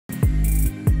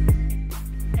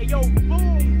Yo,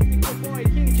 boom! It's your boy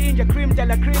King Ginger, cream de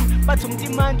la cream. But some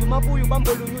demand, umabuyu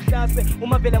bambolu uhlase,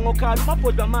 umavela ngokhala,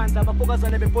 umabhodwa amanzi,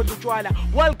 abafokazana bebhodwa utshwala.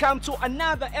 Welcome to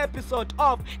another episode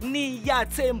of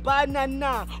NiyaThembana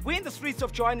Na. We're in the streets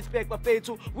of Johannesburg,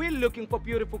 bafethu. We're looking for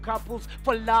beautiful couples,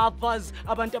 for lovers,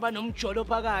 abantu abanomjolo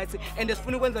phakathi, and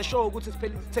sifuna ukwenza show ukuthi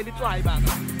sithele itswayi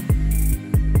baba.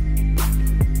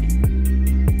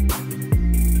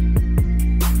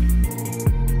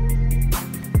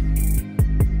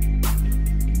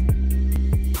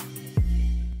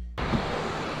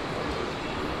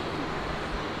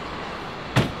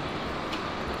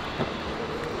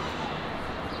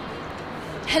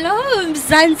 Hello,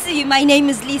 Mzansi. My name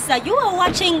is Lisa. You are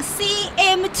watching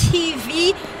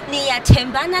CMTV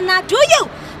NiyaThembana Na. Do you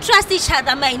trust each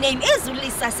other? My name is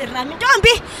Lisa Serami. Don't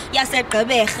be.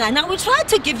 Now we tried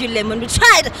to give you lemon. We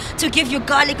tried to give you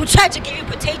garlic. We tried to give you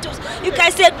potatoes. You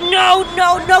guys said no,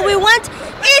 no, no. We want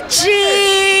it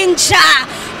ginger.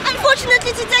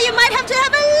 Unfortunately, today you might have to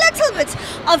have a little bit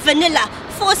of vanilla.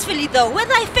 Forcefully though,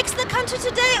 whether I fix the country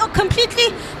today or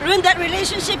completely ruin that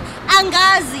relationship,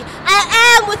 Angazi.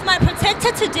 I am with my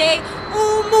protector today,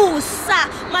 Umusa,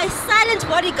 my silent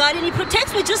bodyguard, and he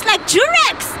protects me just like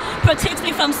Durex protects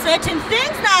me from certain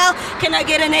things. Now, can I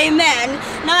get an amen?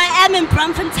 Now I am in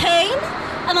Braamfontein.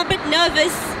 I'm a bit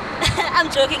nervous.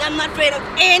 I'm joking, I'm not afraid of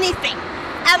anything.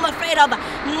 I'm afraid of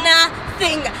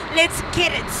nothing. Let's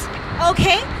get it.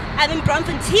 Okay, I'm in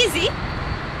Braamfontein.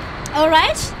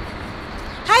 Alright.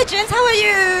 Hi gents, how are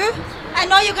you? I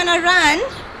know you're gonna run.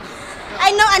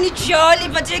 I know I need jolly,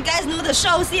 but do you guys know the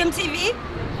show CMTV?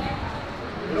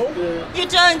 Nope. You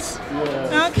don't?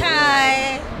 Yeah.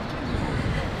 Okay.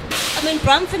 I'm in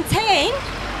Braamfontein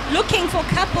looking for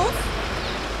couples.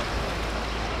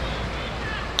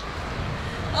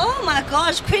 Oh my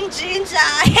gosh, Queen Ginger.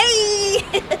 Hey!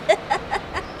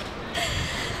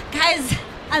 Guys,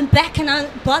 I'm back and I'm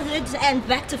bothered and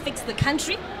back to fix the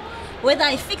country. Whether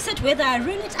I fix it, whether I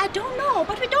ruin it, I don't know.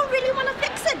 But we don't really want to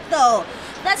fix it though.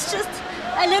 That's just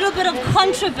a little bit of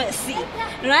controversy,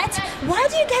 right? Why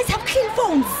do you guys have clean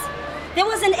phones? There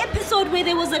was an episode where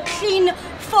there was a clean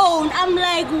phone. I'm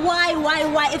like, why?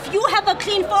 If you have a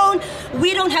clean phone,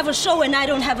 we don't have a show and I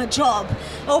don't have a job.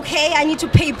 Okay, I need to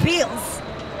pay bills.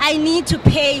 I need to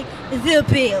pay the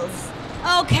bills.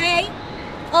 Okay?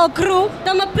 Oh, crew,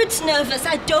 I'm a bit nervous.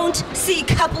 I don't see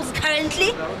couples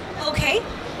currently. Okay?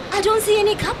 I don't see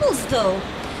any couples though,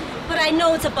 but I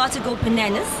know it's about to go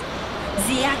bananas.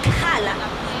 Ziyakhala,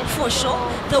 for sure.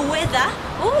 The weather,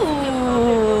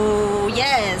 ooh,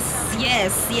 yes.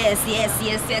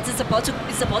 It's about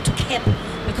to cap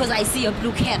because I see a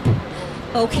blue cap.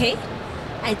 Okay,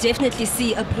 I definitely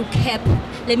see a blue cap.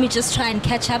 Let me just try and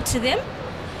catch up to them.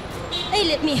 Hey,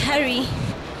 let me hurry.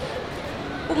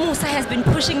 Musa has been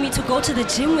pushing me to go to the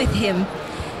gym with him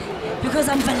because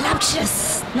I'm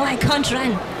voluptuous. No, I can't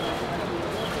run.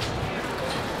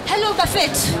 Hello,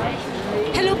 Buffett.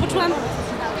 Hello, Putwam.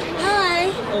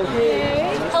 Hi.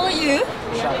 Okay. How are you?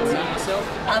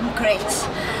 I'm great.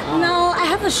 Now, I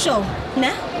have a show,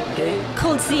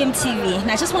 called CMTV.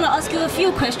 And I just want to ask you a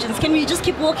few questions. Can we just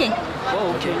keep walking?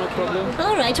 Oh, okay, no problem.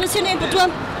 All right. What's your name,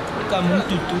 Putwam?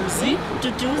 Duduzi.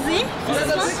 Duduzi?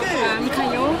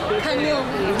 Kanyo.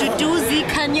 Duduzi,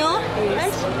 Kanyo.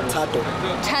 Right? Tato.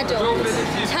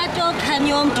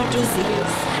 Kanyo, Duduzi.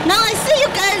 Now I see you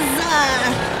guys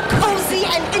cozy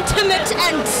and intimate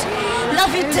and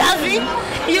lovey-dovey.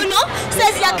 You know?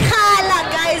 Says Yakala,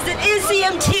 guys. It is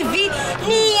CMTV.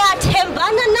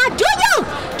 NiyaThembana Na. Do you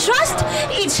trust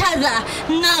each other?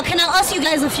 Now, can I ask you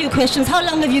guys a few questions? How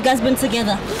long have you guys been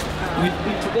together? We've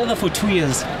been together for 2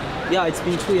 years. Yeah, it's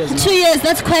been 2 years now. 2 years,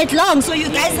 that's quite long. So you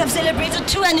guys have celebrated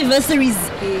 2 anniversaries.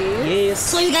 Yes.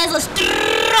 So you guys are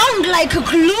strong like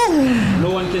glue.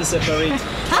 No one can separate.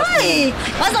 Hi.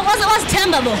 What's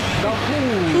Tembabo?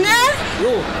 Nah?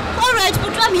 Yo. Alright,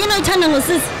 but I'm here now.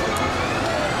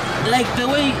 Like the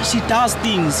way she does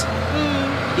things.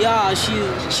 Yeah,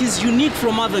 she's unique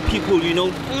from other people, you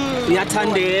know.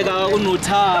 Yathandeka,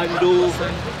 unothando,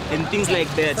 and things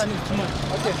like that.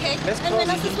 Okay. And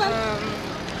then this one?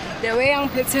 The way I'm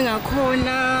putting a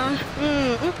corner,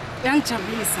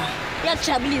 yangijabulisa.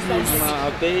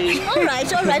 Alright.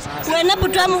 Wena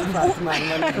Putwam.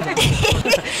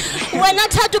 Wena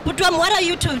Tatu Putwam, what are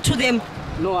you to them?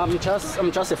 No, I'm just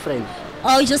a friend.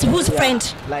 Oh, just whose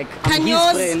friend? Like I'm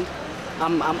his friend.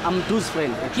 I'm Du's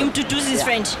friend. You're Dudu's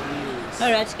friend.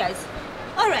 Alright, guys.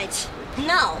 Alright.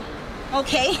 Now,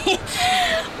 okay.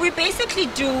 We basically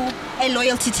do a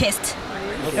loyalty test.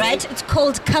 Okay. Right? It's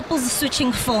called couples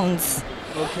switching phones.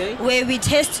 Okay. Where we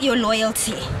test your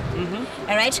loyalty.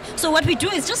 All right? So what we do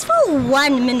is just for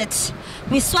 1 minute,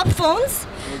 we swap phones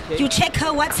Okay. You check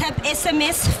her WhatsApp,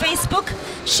 SMS, Facebook.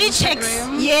 She checks.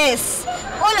 Yes,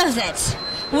 all of that.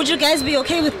 Would you guys be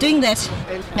okay with doing that?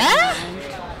 Huh?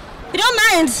 You don't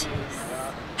mind?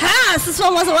 Ha, this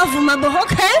one was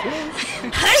okay.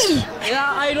 Hey.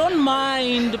 Yeah, I don't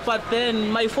mind, but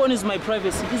then my phone is my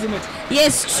privacy, isn't it?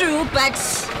 Yes, true, but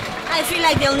I feel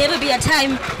like there'll never be a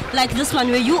time like this one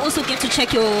where you also get to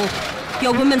check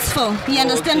your woman's phone. You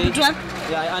understand, Okay. Putwa?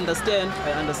 Yeah, I understand.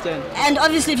 And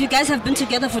obviously, if you guys have been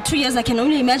together for 2 years, I can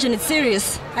only imagine it's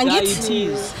serious. And Yeah, yet, it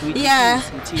is. yeah.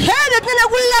 It is.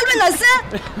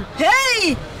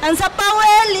 Hey, and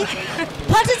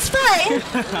but it's fine.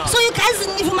 So you guys,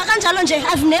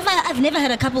 I've never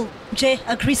had a couple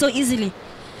agree so easily.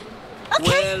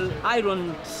 Okay.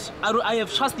 Well, I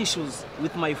have trust issues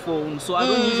with my phone, so I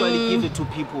don't usually give it to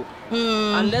people.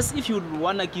 Unless if you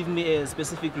want to give me a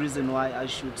specific reason why I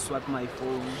should swap my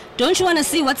phone. Don't you want to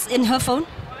see what's in her phone?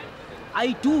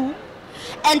 I do.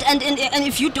 And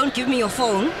if you don't give me your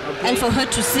phone, and for her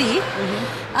to see,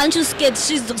 aren't you scared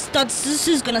she's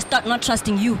gonna start not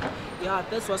trusting you? Yeah,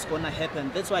 that's what's gonna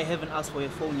happen. That's why I haven't asked for a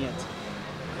phone yet.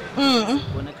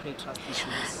 Gonna create trust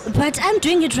issues. But I'm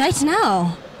doing it right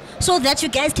now, so that you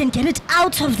guys can get it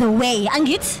out of the way.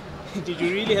 Angit? Did you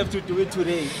really have to do it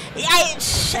today? I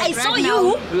saw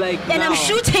you, Like and now. I'm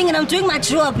shooting and I'm doing my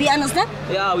job. You understand?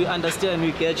 Yeah, we understand.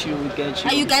 We get you.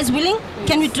 Are you guys willing?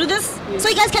 Can we do this? So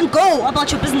you guys can go about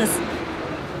your business.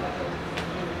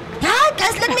 Ah,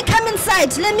 guys, let me come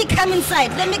inside. Let me come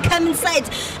inside.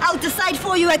 I'll decide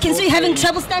for you. I can see you having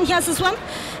trouble. Stand here, sis one.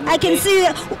 I can see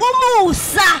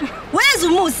Umusa. Where's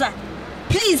Umusa?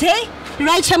 Please, hey?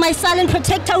 Right here, my silent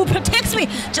protector who protects me,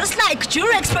 just like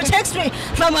Durex protects me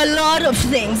from a lot of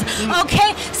things.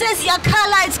 Okay? Says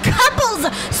Yakala, it's couples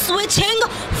switching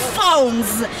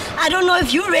phones. I don't know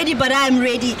if you're ready, but I'm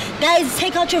ready. Guys,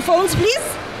 take out your phones, please.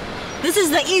 This is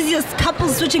the easiest couple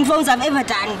switching phones I've ever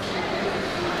done.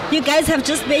 You guys have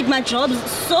just made my job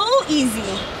so easy.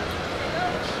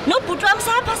 No, Putram,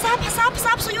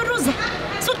 sap, so you ruza.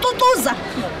 So tutuza.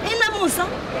 Inamusa.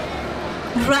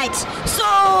 Right. So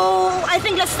I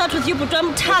think let's start with you,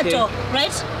 Putram. Tato,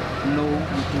 right? No,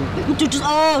 you do.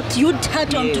 Oh, you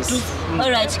Tato. Yes.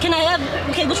 All right. Can I have?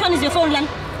 Okay, which one is your phone, Lan?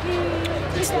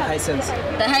 It's the Hisense.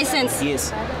 The Hisense.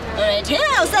 Yes. All right. Hey,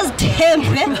 I was just damn.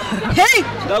 Hey.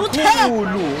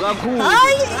 Kakhulu.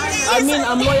 I mean,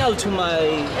 I'm loyal to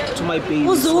my baby.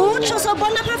 Uzucho so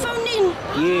bona per phone in.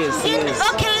 Yes.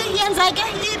 Okay, yenzake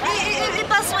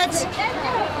password.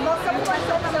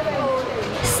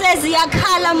 Says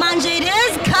Yakala manje, it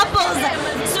is couples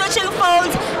switching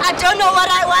phones. I don't know why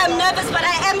I'm nervous, but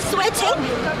I am sweating.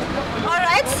 All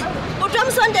right.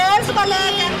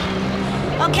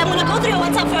 Okay, I'm gonna go through your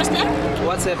WhatsApp first, eh?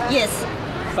 WhatsApp. Yes.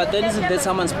 But then isn't that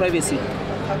someone's privacy?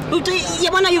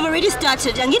 Yabana, you've already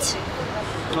started, Yangit?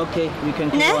 Okay, we can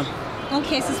go on.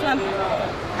 Okay, sis ma'am.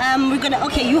 We're gonna.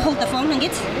 Okay, you hold the phone,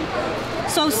 Yangit.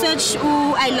 So search.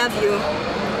 Ooh, I love you.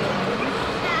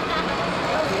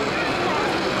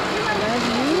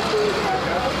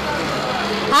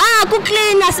 Ah,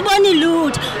 kuclean, asiboni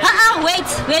loot.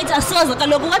 Wait, asoze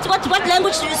kaloku. What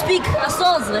language do you speak?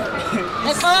 Asoze.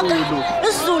 Exoka.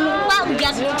 Isizulu.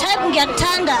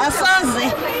 Ngiyakuthanda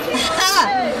asoze.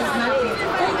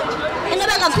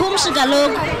 Inoba kakhumshi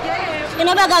kaloku.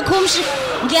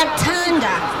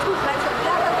 Ngiyakuthanda.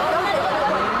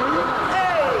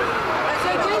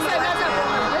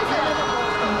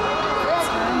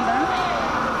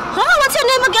 What's your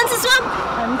name again, sis one?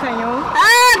 I'm Kanyo.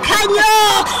 Kanyo.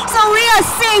 So we are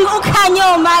saying Ukanyo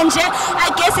manje. I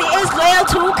guess he is loyal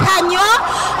to Ukanyo.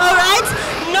 All right.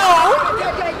 No.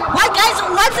 What guys?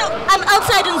 I'm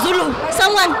outside in Zulu.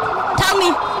 Someone tell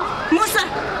me. Musa,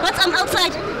 I'm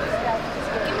outside?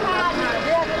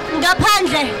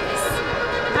 Ngaphandle.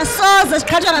 Asoze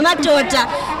siqhathwa ngamadoda.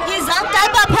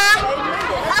 Izaqaba pha.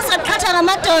 Asiqhathwa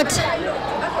ngamadoda.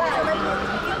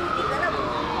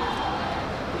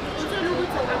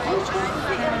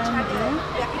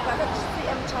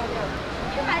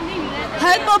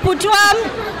 Hi, Putwam.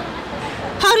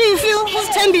 How do you feel? Who's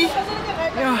Tembi?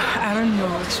 Yeah, I don't know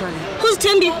actually. Who's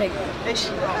Tembi?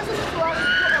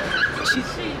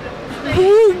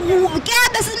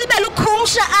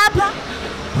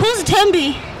 Who's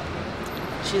Tembi?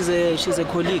 She's a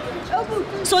colleague.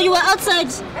 So you were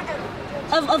outside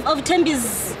of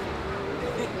Tembi's.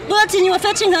 What? And you were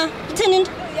fetching her?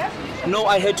 No,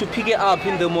 I had to pick her up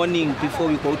in the morning before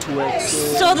we go to work.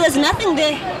 So there's nothing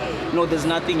there? No, there's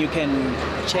nothing you can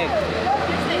check.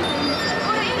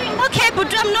 Okay,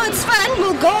 but no, it's fine.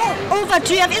 We'll go over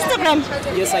to your Instagram.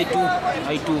 Yes, I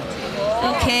do.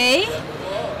 Okay.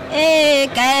 Hey,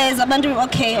 guys,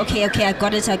 okay, I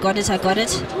got it.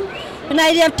 Now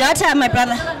you have data, my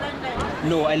brother.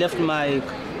 No, I left my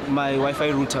Wi-Fi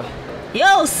router.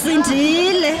 Yo,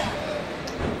 Sindile.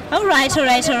 All right.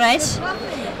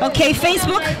 Okay,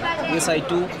 Facebook? Yes, I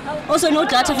do. Also no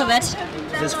data for that?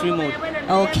 There's free mode.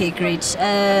 Okay, great.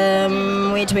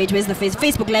 Wait, where's the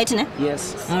Facebook light, ne?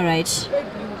 Yes. All right.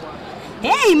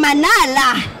 Hey,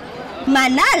 Manala.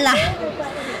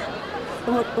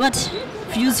 What?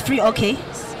 Views free, okay.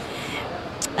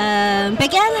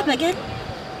 Begin.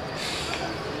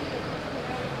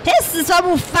 This is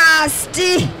so fast.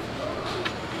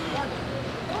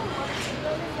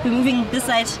 We're moving this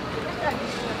side.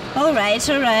 All right.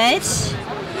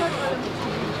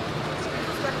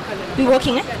 We're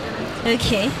walking, eh?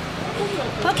 Okay,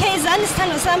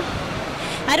 Zanistan or some.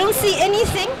 I don't see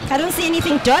anything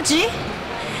dodgy.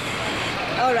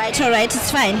 All right,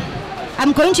 it's fine.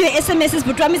 I'm going to your SMSs,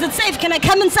 but is it safe? Can I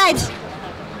come inside?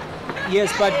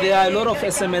 Yes, but there are a lot of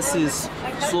SMSs,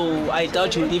 so I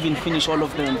doubt you'll even finish all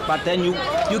of them. But then you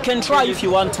can try if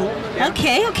you want to.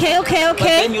 Okay. But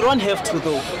then you don't have to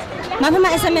though. Mama,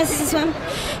 my SMS is one.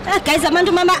 Guys, I'm on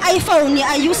my iPhone.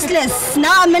 Are useless.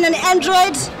 Now I'm in an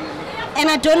Android, and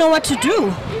I don't know what to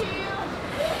do.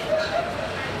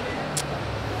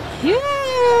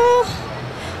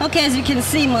 Okay, as you can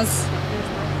see,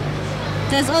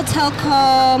 there's all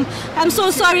telecom. I'm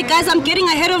so sorry, guys. I'm getting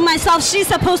ahead of myself. She's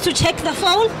supposed to check the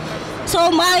phone,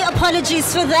 so my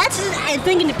apologies for that. I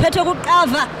think in the petrol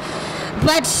cover,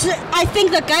 but I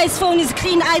think the guy's phone is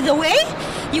clean either way.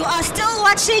 You are still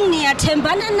watching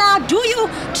NiyaThembana Na. Do you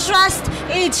trust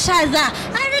each other?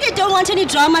 I really don't want any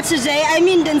drama today. I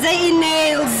mean, then they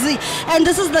nails, and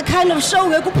this is the kind of show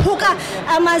where kupuka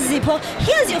amazipho.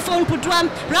 Here's your phone, Putwam.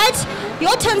 Right?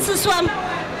 Your turn, Siswam.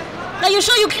 Are you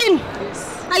sure you clean?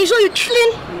 Yes. Are you sure you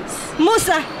clean? Yes.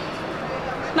 Musa,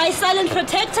 my silent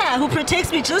protector, who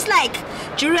protects me just like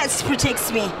Julius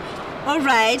protects me. All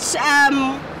right.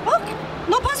 Oh,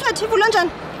 no password.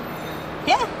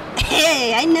 Yeah.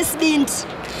 Hey, I nesbint.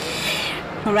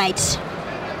 All right.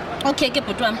 Okay,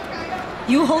 Putwam.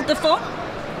 You hold the phone.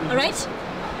 All right.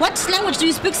 What language do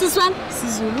you speak, Siswam?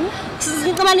 Sizulu.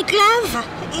 Come on, clever.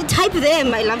 Type there,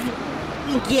 my love.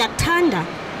 Ngiyakuthanda.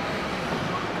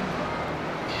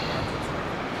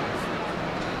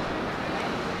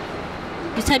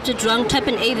 You typed it wrong. Type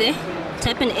an A there.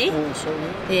 Type an A. Oh,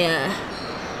 sorry. Yeah.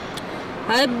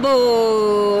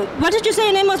 Aibo. What did you say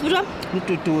your name was, Putwam?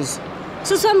 Mtutus.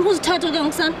 So who's Tato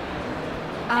Gangsan?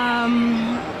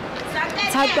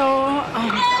 Tato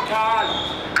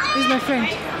is my friend.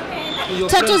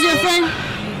 Tato's your friend?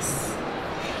 Yes.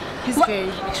 He's gay.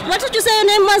 What did you say your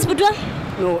name was, Putwam?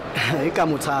 No,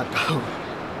 Tato.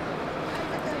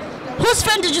 Whose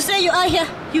friend did you say you are here?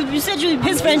 You said you're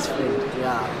his friend.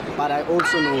 Yeah, but I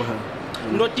also know her.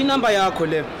 Not the number yakho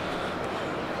le.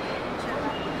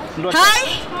 Hi.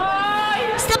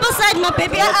 Step aside, my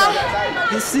baby.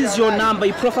 This is your number,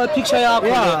 your profile picture yakho.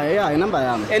 Yeah, number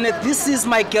yam. And this is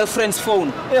my girlfriend's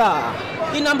phone. Yeah.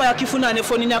 In number yakho ifuna ne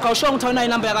phone yakho usho ngithona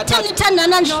inamba yaka Thato.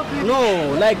 No,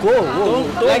 like whoa.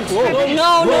 Like whoa.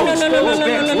 No.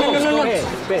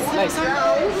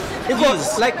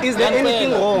 Because like is there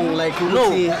anything wrong? Like no.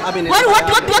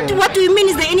 What do you mean?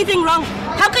 Is there anything wrong?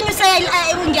 How can you say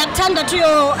I to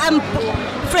your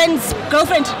friend's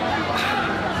girlfriend?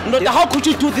 No, how could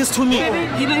you do this to me?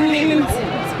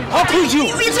 How could you?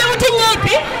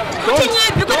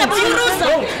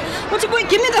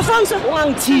 Give me the phone, sir. No,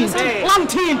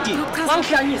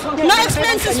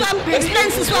 explain this one.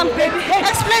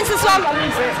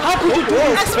 How could you do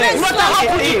this? Explain this one.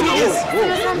 How could you do this?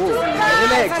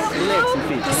 Relax.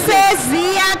 Says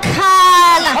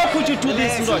Yakala. How could you do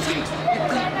this, Lord?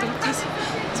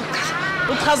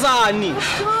 Ukhazani.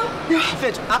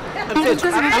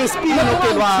 I'm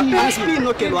spinning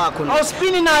okay. I was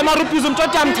spinning now, my rupees on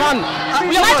Totam Tan.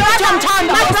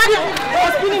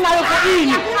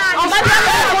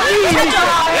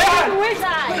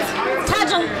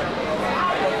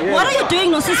 What are you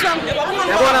doing, no sister? Like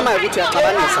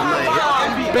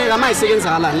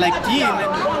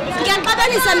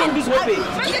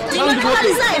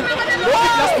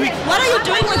what are you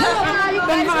doing with her?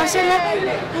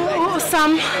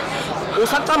 Sam.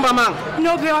 Usaqamba mang.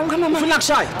 No, babe, I'm coming. Ufuna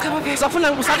kushaya.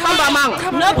 Usafuna usaqamba mang.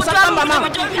 No,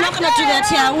 we're not gonna do that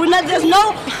here. We're not. There's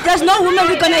no woman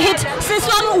we're gonna hit. Sis,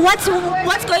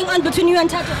 what's going on between you and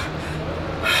Tato?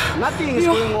 nothing is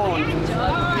going on.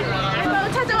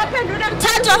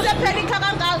 Tato.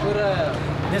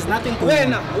 There's nothing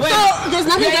going on. So there's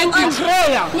nothing going on.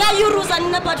 Yeah, you rules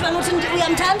and but we're not in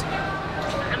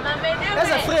as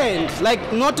a friend,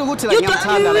 like not to go to we don't say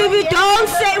I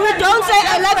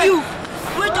love you.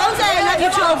 We don't say I love you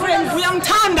to our friends. We am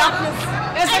Tanda.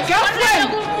 As a girlfriend.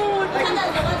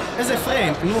 As a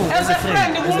friend, no. As a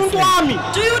friend, umuntu wami.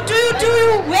 Do you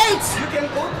wait? You can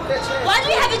go to the church. Why do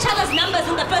we have each other's numbers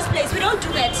in the first place? We don't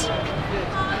do that.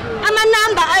 I'm a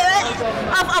number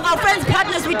of our friends'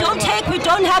 partners. We don't take, we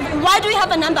don't have. Why do we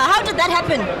have a number? How did that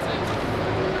happen?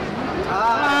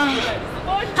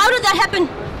 How did that happen?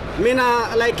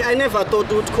 Mina, like, I never thought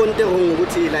would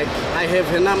like I have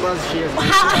her numbers here.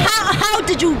 How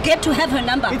did you get to have her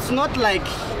number? It's not like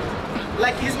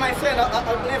he's my friend.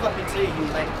 I'll never betray him.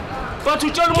 Like, But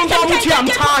you tell me I'm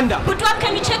tanda. But what,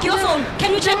 can we check your phone?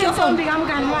 Can we check your phone? So we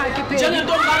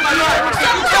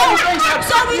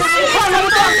see your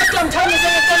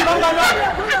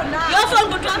phone,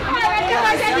 Butwam.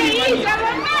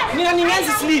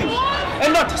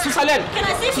 And not Susalen. Can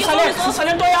I see if your phone is off?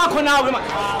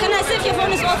 Can I see if your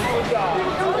phone is off?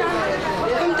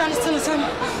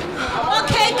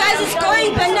 Okay, guys, it's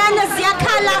going bananas.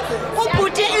 Yakala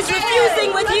Uputi is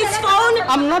refusing with his phone.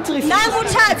 I'm not refusing.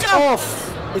 It's off.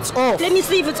 It's off. Let me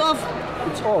see if it's off.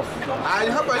 It's off. He lied.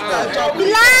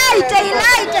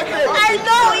 I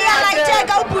know. Yeah, like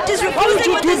Uputi is refusing. How would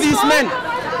you with do his this, phone. man?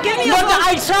 Give me your phone.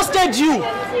 I trusted you.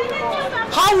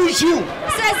 How would you?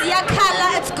 Says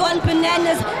Yakala, it's gone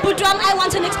bananas. Butwam, I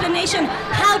want an explanation.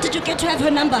 How did you get to have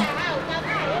her number?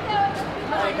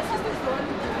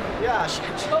 Yeah,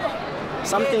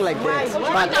 something like that.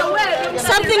 But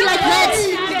Something like that.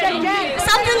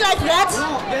 Something like that.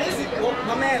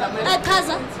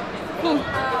 Kaza.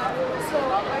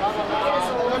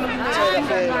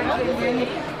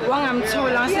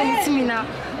 wangamthola sengithi mina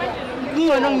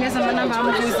ngcono ngineza amanamba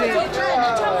amvuze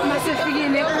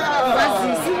masefikile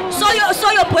bazisi. So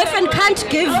your boyfriend can't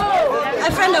give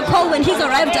a friend a call when he's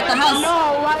arrived at the house?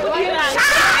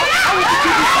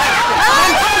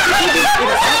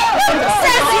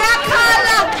 Says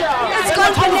Yakala. It's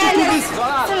gone bananas.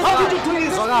 How did you do this?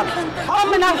 It's gone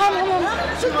bananas.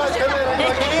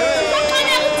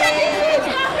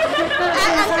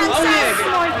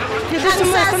 There's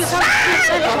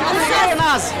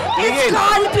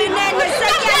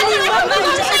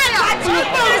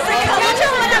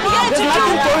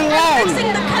nothing going on.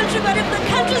 Fixing the country, but if the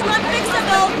country's not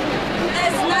fixable,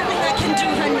 there's nothing I can do,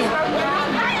 honey.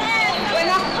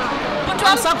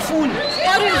 I'm so full.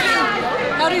 How do you feel?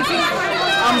 How do you feel?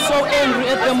 I'm so angry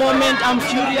at the moment. I'm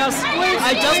furious.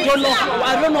 I just don't know.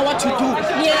 I don't know what to do.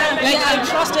 Yeah. Like I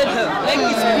trusted her. Like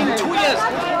it's been 2 years.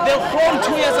 The whole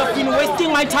 2 years I've been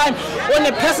wasting my time on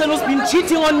a person who's been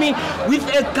cheating on me with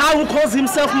a guy who calls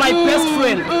himself my best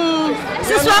friend.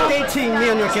 you're not dating me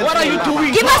on your What are you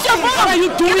doing? Give us your phone. What are you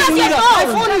doing? Give us your My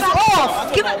phone. phone is off.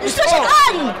 Switch it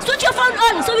on. Switch your phone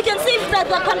on so we can see if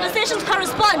the conversations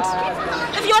correspond.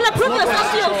 If you want to prove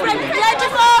yourself to your friend, light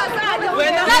your phone.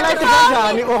 Light your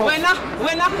phone.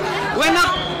 Wena.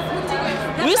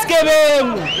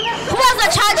 Wisgebeng. Who has a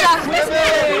charger? Who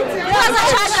has a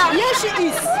charger? Yes, she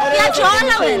is. Yeah,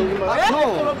 Joanna.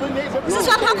 No. This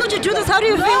one, how could you do this? How do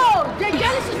you feel? No, the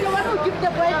girl is the one who gives the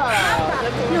boy.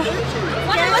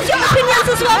 What's your opinion,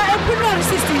 this one? Opinion,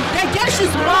 sister. The girl,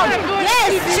 she's wrong.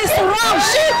 Yes, she's wrong.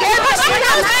 She gave us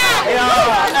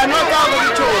I'm not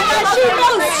going to. She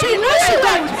knows. She knows she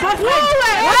got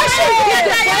boyfriend. Why she gives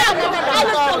the boy?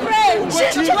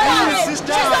 She's the one who's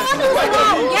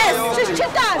wrong. Yes, she's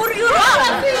cheated. You're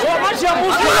wrong.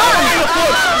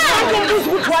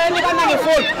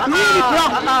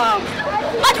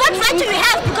 But what right do you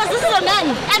have? Because this is a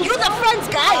man and you're the friend's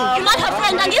guy. You're not her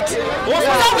friend, and it? So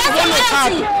where's your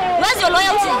loyalty? Where's your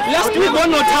loyalty? Last week,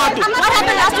 one more time. What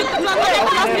happened last week? What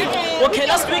happened last week? Okay,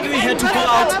 last week we had to go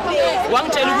out. One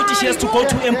child she has to go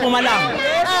to Mpumalanga.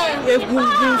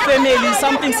 Family,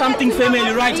 something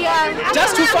family, right?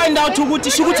 Just to find out who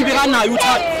she would be run now.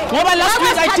 Last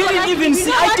week I didn't even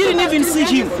see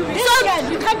him. So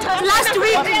last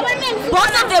week,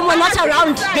 both of them were not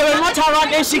around. They were not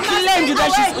around, and she claimed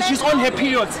that she's on her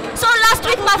period. So last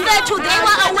week, my friend, they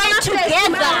were away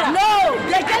together. No,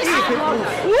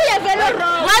 we are very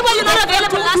wrong. Why were you not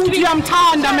available last week? I'm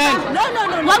tired, man. No.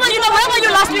 Where were you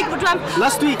last week, Butwam?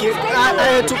 Last week,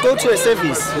 I had to go to a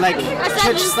service, like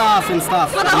church stuff and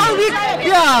stuff. For the whole week?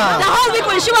 Yeah. The whole week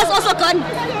when she was also gone?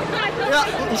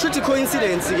 Yeah, it's a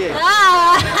coincidence again.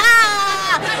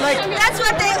 Like, that's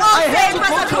what they all say, it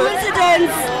was a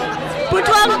coincidence.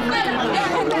 Butwam,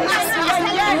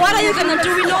 what are you going to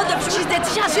do? We know that she did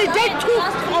two friends.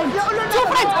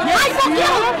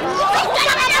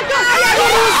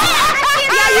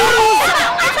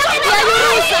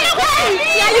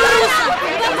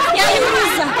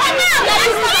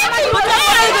 But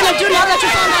what are you going to do now that you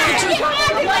found out the truth?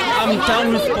 I'm done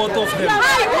with both of them.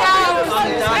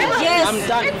 Yes. I'm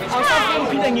done.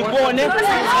 I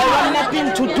want nothing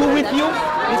to to do with you.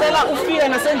 Ngicela ufike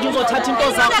nasenje uzothatha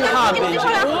into zakho uhambe nje.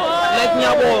 Like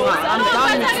ngiyabonga. I'm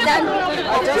done with that.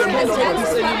 I just can't do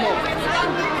this anymore.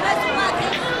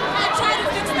 I try to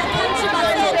fix the country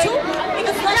myself too. If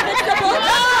it's not fixable,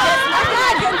 there's nothing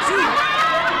I can do.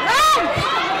 Run!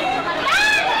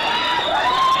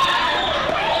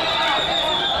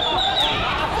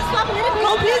 Stop, let him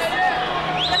go, please.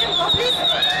 Let him go, please.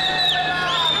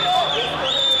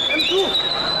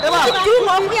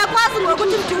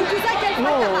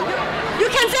 No. You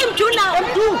can say him do now.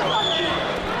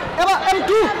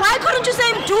 Why couldn't you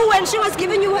say him do when she was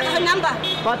giving you her number?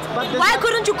 But why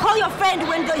couldn't you call your friend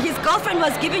when his girlfriend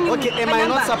was giving you her number? Okay, am I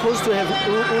not supposed to have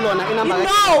Ulona in number?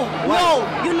 No,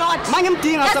 you're not.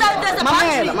 There's a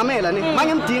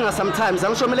boundary. Sometimes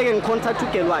I'm sure I'm contact to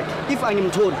get like if I'm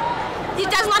told. He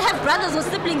does not have brothers or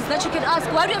siblings that you can ask.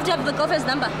 Why do you have to have the girlfriend's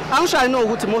number? I'm sure I know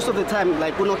who most of the time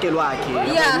like we not get like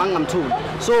I'm told.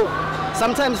 So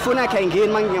sometimes phone I can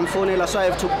get phone so I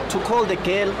have to call the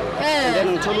girl and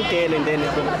then tell the girl and then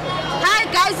hi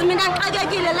guys,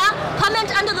 comment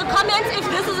under the comments if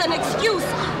this is an excuse.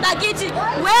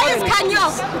 Where is Kanyo?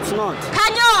 It's not.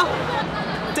 Kanyo!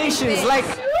 Stations like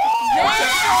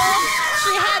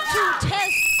she had to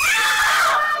test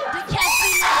the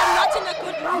caffeine. I'm not in a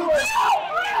good mood.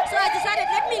 So I decided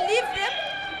let me leave them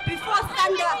before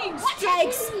thunder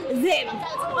strikes them.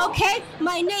 Okay,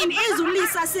 my name is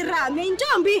Ulisa Sirame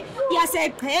Ntombi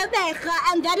Yaseqhebeka,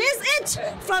 and that is it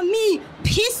from me.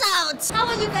 Peace out. How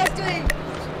are you guys doing?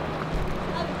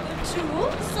 I'm good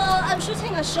too. So I'm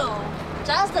shooting a show,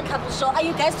 just a couple show. Are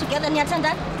you guys together,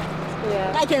 NiyaThembana?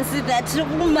 Yeah. I can see that.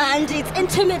 Man, it's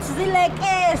intimate. It's like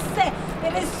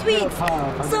it is sweet.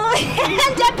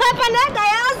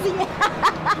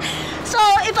 So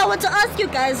if I were to ask you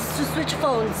guys to switch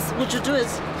phones, would you do it?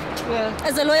 Yeah.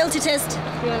 As a loyalty test?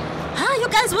 Yeah. Huh? You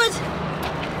guys would?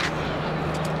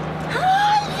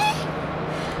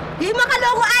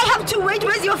 I have to wait.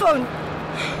 Where's your phone?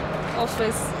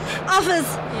 Office.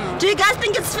 Yeah. Do you guys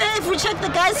think it's fair if we check the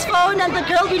guy's phone and the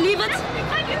girl we leave it?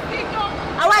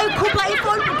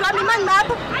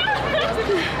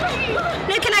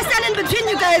 Can I stand in between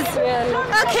you guys?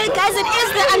 Yeah. Okay guys, it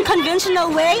is the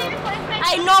unconventional way.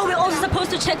 I know we're also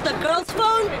supposed to check the girl's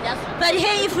phone, but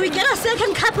hey, if we get a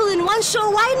second couple in one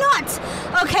show, why not?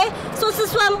 Okay, so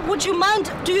Siswam, would you mind,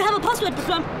 do you have a password,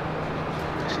 Siswam?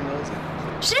 She knows it.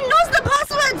 She knows the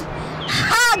password!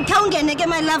 Ha! Kaungene,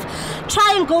 my love.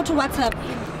 Try and go to WhatsApp.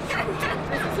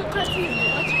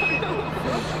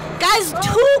 Guys,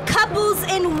 2 couples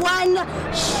in one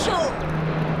show.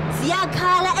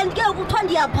 Ziyakhala and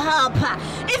Papa.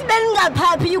 If men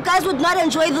you guys would not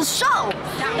enjoy this show.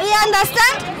 You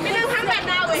understand?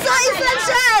 So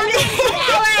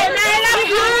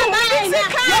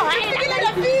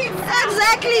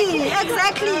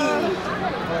Exactly.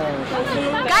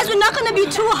 Guys, we're not going to be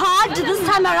too hard this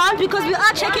time around because we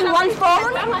are checking one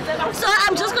phone. So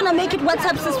I'm just going to make it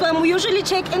WhatsApp system. We usually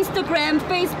check Instagram,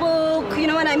 Facebook, you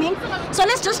know what I mean? So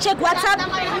let's just check WhatsApp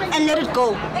and let it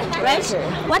go, right?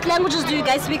 What languages do you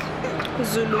guys speak?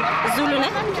 Zulu. Zulu, ne?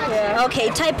 Yeah. Okay,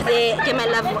 type there, okay, my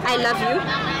love, I love you.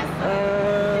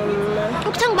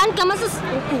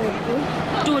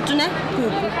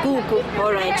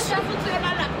 All right.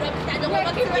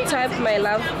 Type my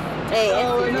love. Hey,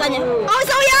 oh,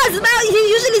 so yes, he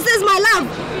usually says my love.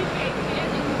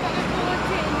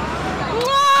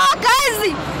 Oh, guys,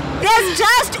 there's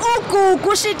just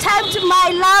Ukugu. She typed my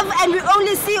love and we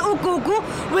only see Ukugu,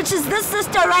 which is this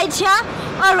sister right here.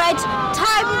 All right,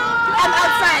 time, I'm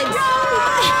outside.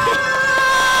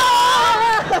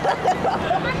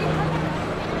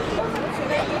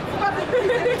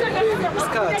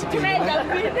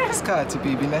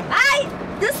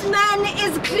 This man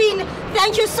is clean.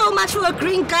 Thank you so much for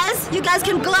agreeing, guys. You guys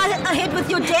can go ahead with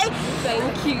your day.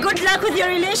 Thank you. Good luck with your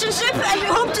relationship, and we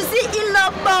hope to see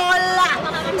Ilobola.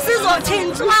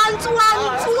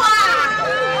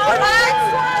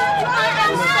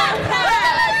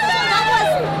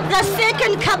 The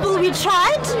second couple we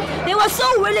tried, they were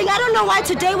so willing. I don't know why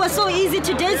today was so easy.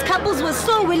 Today's couples were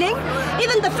so willing.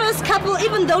 Even the first couple,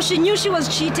 even though she knew she was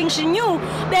cheating, she knew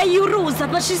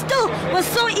but she still was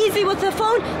so easy with her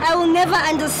phone. I will never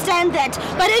understand that.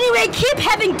 But anyway, keep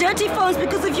having dirty phones,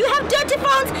 because if you have dirty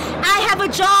phones, I have a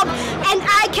job and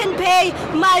I can pay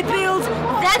my bills.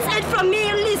 That's it from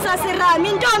me, Lisa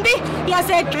Sirami Ntombi.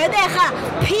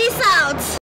 Peace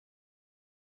out.